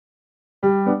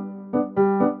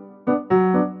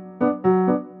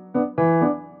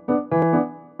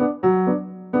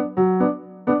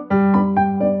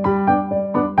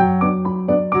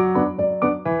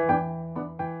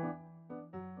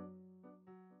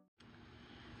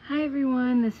Hi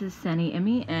everyone, this is Sunny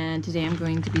Emmy, and today I'm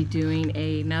going to be doing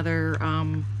another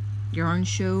yarn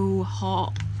show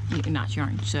haul, not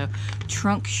yarn show,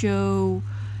 trunk show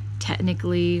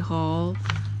technically haul.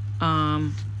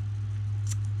 I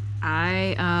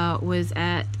was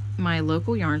at my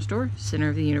local yarn store, Center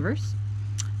of the Universe,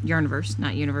 Yarniverse,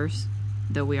 not Universe,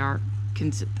 though we are,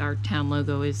 our town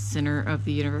logo is Center of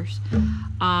the Universe.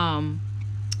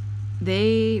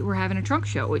 They were having a trunk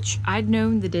show, which I'd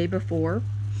known the day before.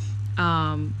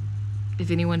 If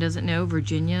anyone doesn't know,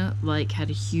 Virginia had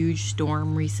a huge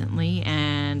storm recently,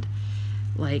 and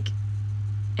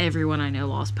everyone I know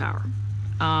lost power.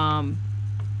 I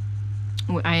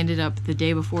ended up the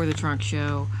day before the trunk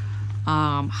show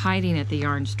hiding at the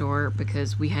yarn store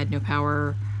because we had no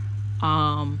power,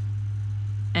 and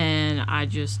I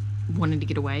just wanted to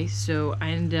get away. So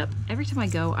I ended up, every time I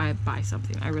go, I buy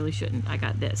something. I really shouldn't. I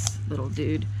got this little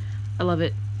dude. I love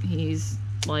it. He's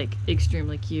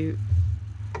extremely cute.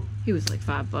 He was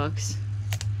 $5,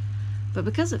 but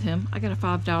because of him I got a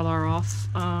 $5 off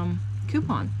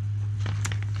coupon,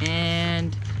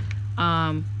 and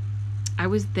I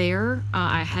was there.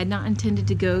 I had not intended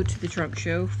to go to the trunk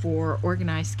show for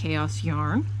Organized Chaos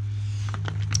Yarn,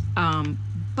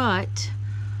 but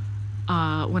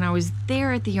when I was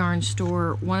there at the yarn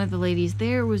store, one of the ladies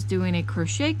there was doing a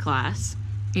crochet class.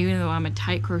 Even though I'm a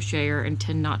tight crocheter and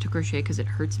tend not to crochet because it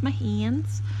hurts my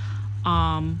hands,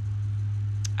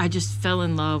 I just fell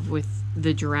in love with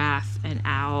the giraffe and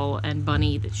owl and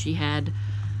bunny that she had.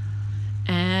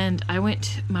 And I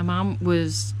went, my mom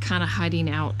was kind of hiding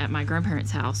out at my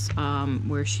grandparents' house,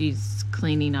 where she's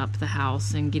cleaning up the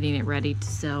house and getting it ready to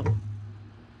sell.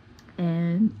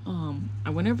 And I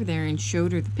went over there and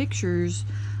showed her the pictures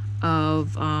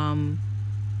of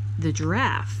the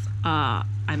giraffe. I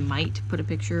might put a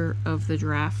picture of the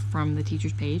giraffe from the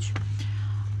teacher's page.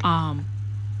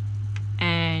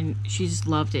 And she just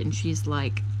loved it, and she's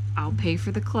like, I'll pay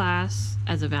for the class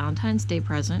as a Valentine's Day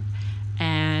present,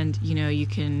 and you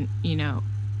can, and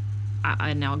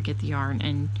I'll get the yarn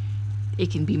and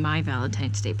it can be my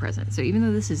Valentine's Day present. So even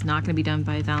though this is not going to be done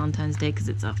by Valentine's Day because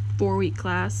it's a 4-week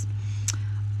class,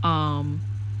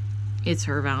 it's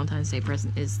her Valentine's Day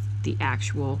present is the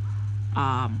actual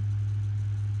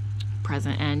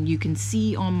present. And you can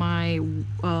see on my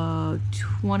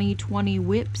 2020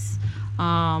 whips,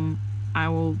 I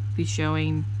will be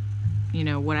showing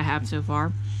what I have so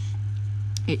far.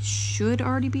 It should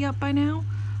already be up by now,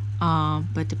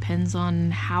 but depends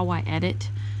on how I edit,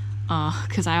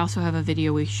 because I also have a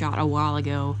video we shot a while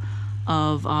ago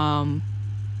of a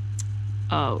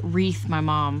wreath my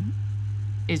mom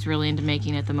is really into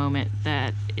making at the moment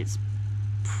that it's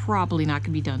probably not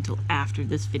gonna be done till after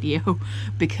this video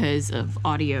because of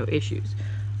audio issues.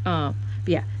 But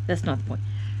yeah, that's not the point.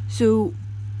 So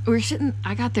we're sitting,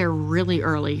 I got there really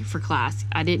early for class.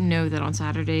 I didn't know that on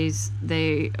Saturdays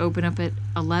they open up at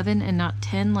 11 and not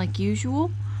 10 like usual,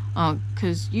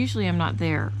 because usually I'm not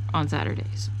there on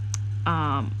Saturdays.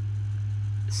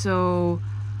 So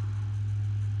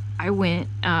I went,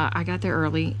 I got there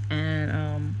early,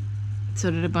 and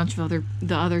so did a bunch of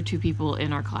the other two people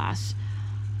in our class.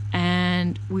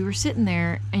 And we were sitting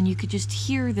there, and you could just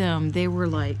hear them. They were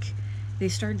they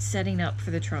started setting up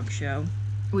for the trunk show,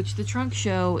 which the trunk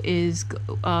show is,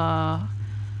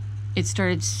 it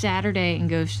started Saturday and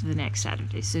goes to the next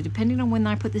Saturday. So depending on when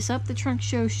I put this up, the trunk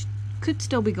show could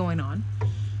still be going on.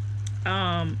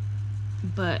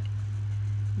 But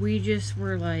we just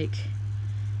were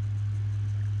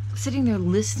sitting there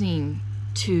listening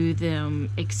to them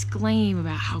exclaim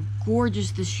about how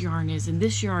gorgeous this yarn is, and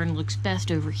this yarn looks best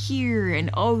over here, and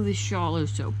oh, this shawl is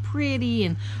so pretty,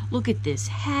 and look at this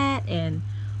hat, and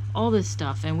all this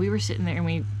stuff. And we were sitting there,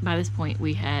 and by this point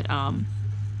we had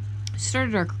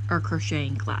started our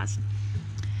crocheting class,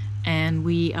 and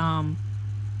we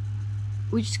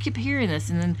just kept hearing this.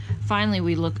 And then finally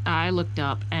I looked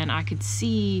up, and I could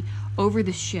see over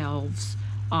the shelves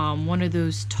one of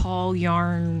those tall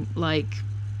yarn,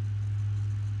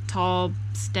 tall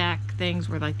stack things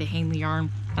where they hang the yarn.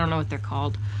 I don't know what they're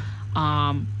called.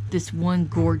 This one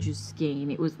gorgeous skein.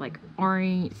 It was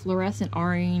orange, fluorescent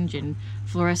orange, and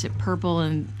fluorescent purple,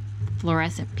 and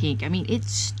fluorescent pink. I mean, it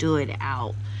stood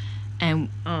out. And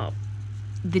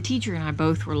the teacher and I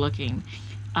both were looking,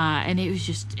 and it was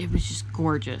just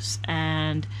gorgeous.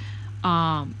 And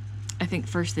I think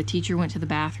first the teacher went to the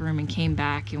bathroom and came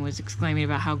back and was exclaiming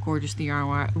about how gorgeous the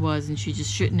yarn was, and she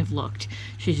just shouldn't have looked.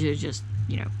 She should have just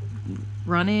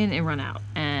run in and run out.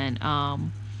 And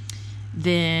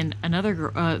then another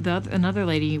girl, another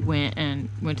lady went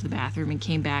to the bathroom and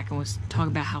came back and was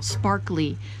talking about how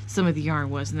sparkly some of the yarn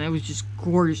was, and that was just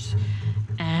gorgeous.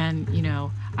 And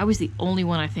I was the only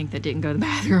one, I think, that didn't go to the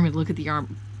bathroom and look at the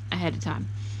yarn ahead of time.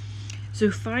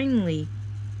 So finally,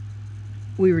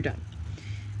 we were done.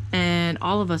 And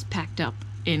all of us packed up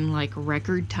in like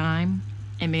record time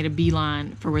and made a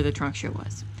beeline for where the trunk show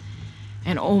was.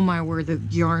 And oh my word, the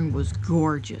yarn was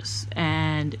gorgeous.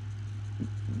 And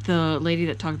the lady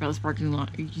that talked about the sparkling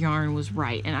yarn was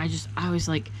right. And I was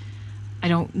like, I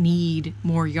don't need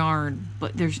more yarn,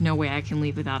 but there's no way I can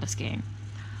leave without a skein.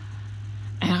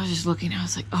 And I was just looking, I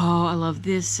was like, oh, I love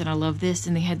this and I love this.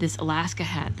 And they had this Alaska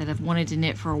hat that I've wanted to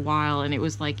knit for a while, and it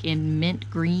was like in mint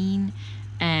green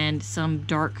and some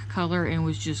dark color, and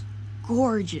was just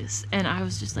gorgeous. And I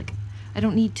was just like, I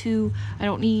don't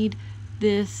need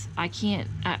this. I can't,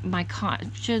 my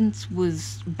conscience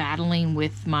was battling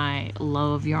with my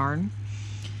love of yarn.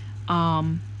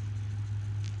 And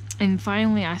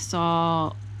finally I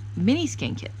saw mini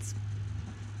skein kits,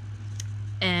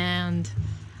 and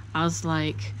I was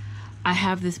like, I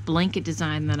have this blanket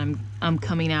design that I'm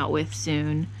coming out with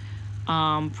soon,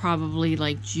 probably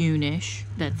like June-ish,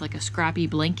 that's like a scrappy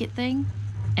blanket thing,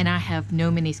 and I have no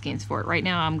mini skeins for it. Right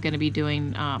now I'm going to be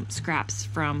doing scraps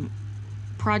from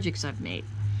projects I've made,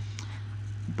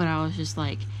 but I was just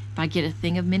like, if I get a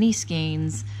thing of mini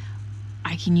skeins,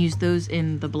 I can use those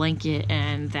in the blanket,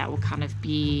 and that will kind of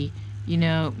be, you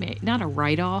know, not a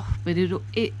write-off, but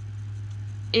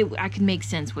I can make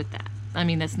sense with that. I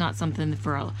mean, that's not something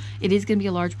it is going to be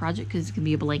a large project because it's going to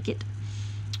be a blanket,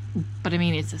 but I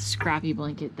mean, it's a scrappy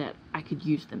blanket that I could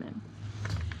use them in.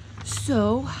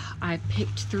 So I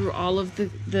picked through all of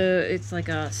it's like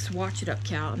a swatch it up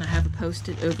count, and I have it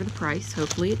posted over the price.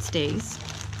 Hopefully it stays.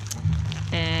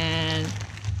 And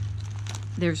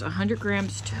there's 100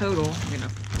 grams total. I'm gonna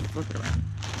flip it around,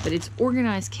 but it's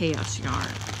Organized Chaos yarn.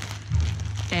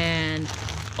 And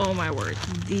oh my word,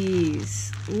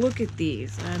 look at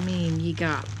these. I mean, you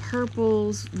got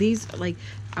purples. These, like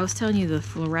I was telling you, the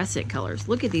fluorescent colors.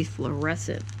 Look at these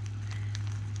fluorescent.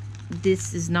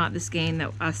 This is not the skein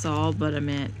that I saw, but I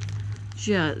meant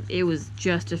it was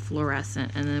just a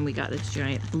fluorescent. And then we got this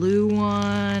giant blue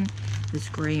one, this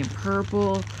gray and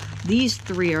purple. These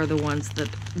three are the ones that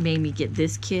made me get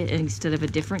this kit instead of a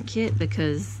different kit,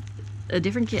 because a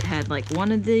different kit had like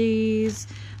one of these,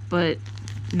 but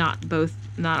not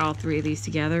all three of these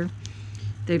together.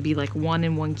 There'd be like one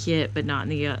in one kit, but not in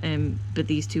the but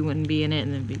these two wouldn't be in it,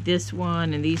 and then be this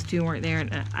one, and these two weren't there,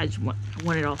 and I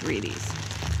wanted all three of these.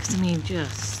 Because I mean,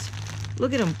 just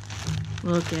look at them,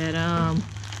 and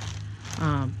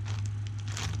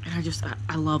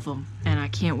I love them, and I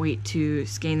can't wait to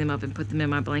skein them up and put them in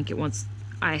my blanket once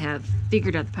I have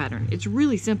figured out the pattern. It's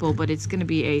really simple, but it's going to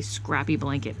be a scrappy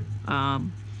blanket.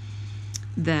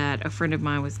 That a friend of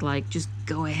mine was like, just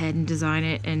go ahead and design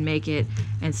it and make it,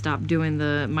 and stop doing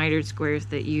the mitered squares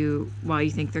that while you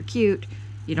think they're cute,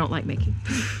 you don't like making.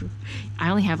 I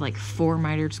only have like 4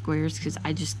 mitered squares because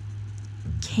I just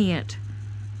can't,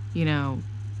 you know,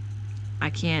 I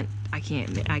can't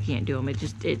do them.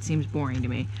 It seems boring to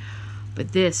me.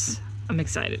 But this, I'm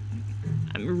excited.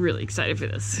 I'm really excited for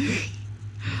this.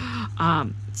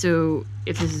 So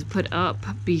if this is put up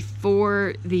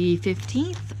before the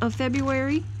 15th of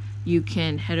February, you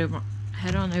can head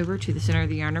on over to the Center of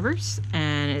the Yarniverse,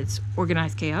 and it's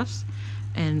Organized Chaos,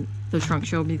 and the trunk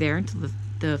show will be there until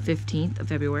the 15th of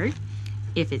February.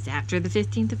 If it's after the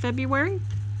 15th of February,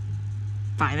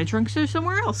 find a trunk show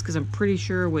somewhere else, because I'm pretty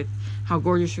sure with how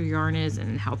gorgeous her yarn is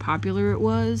and how popular it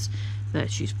was, that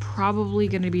she's probably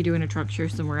going to be doing a trunk show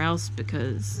somewhere else,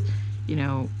 because, you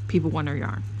know, people want her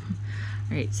yarn.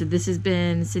 Alright, so this has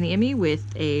been Cindy Emmy with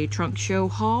a trunk show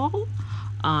haul.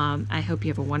 I hope you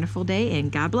have a wonderful day,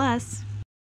 and God bless.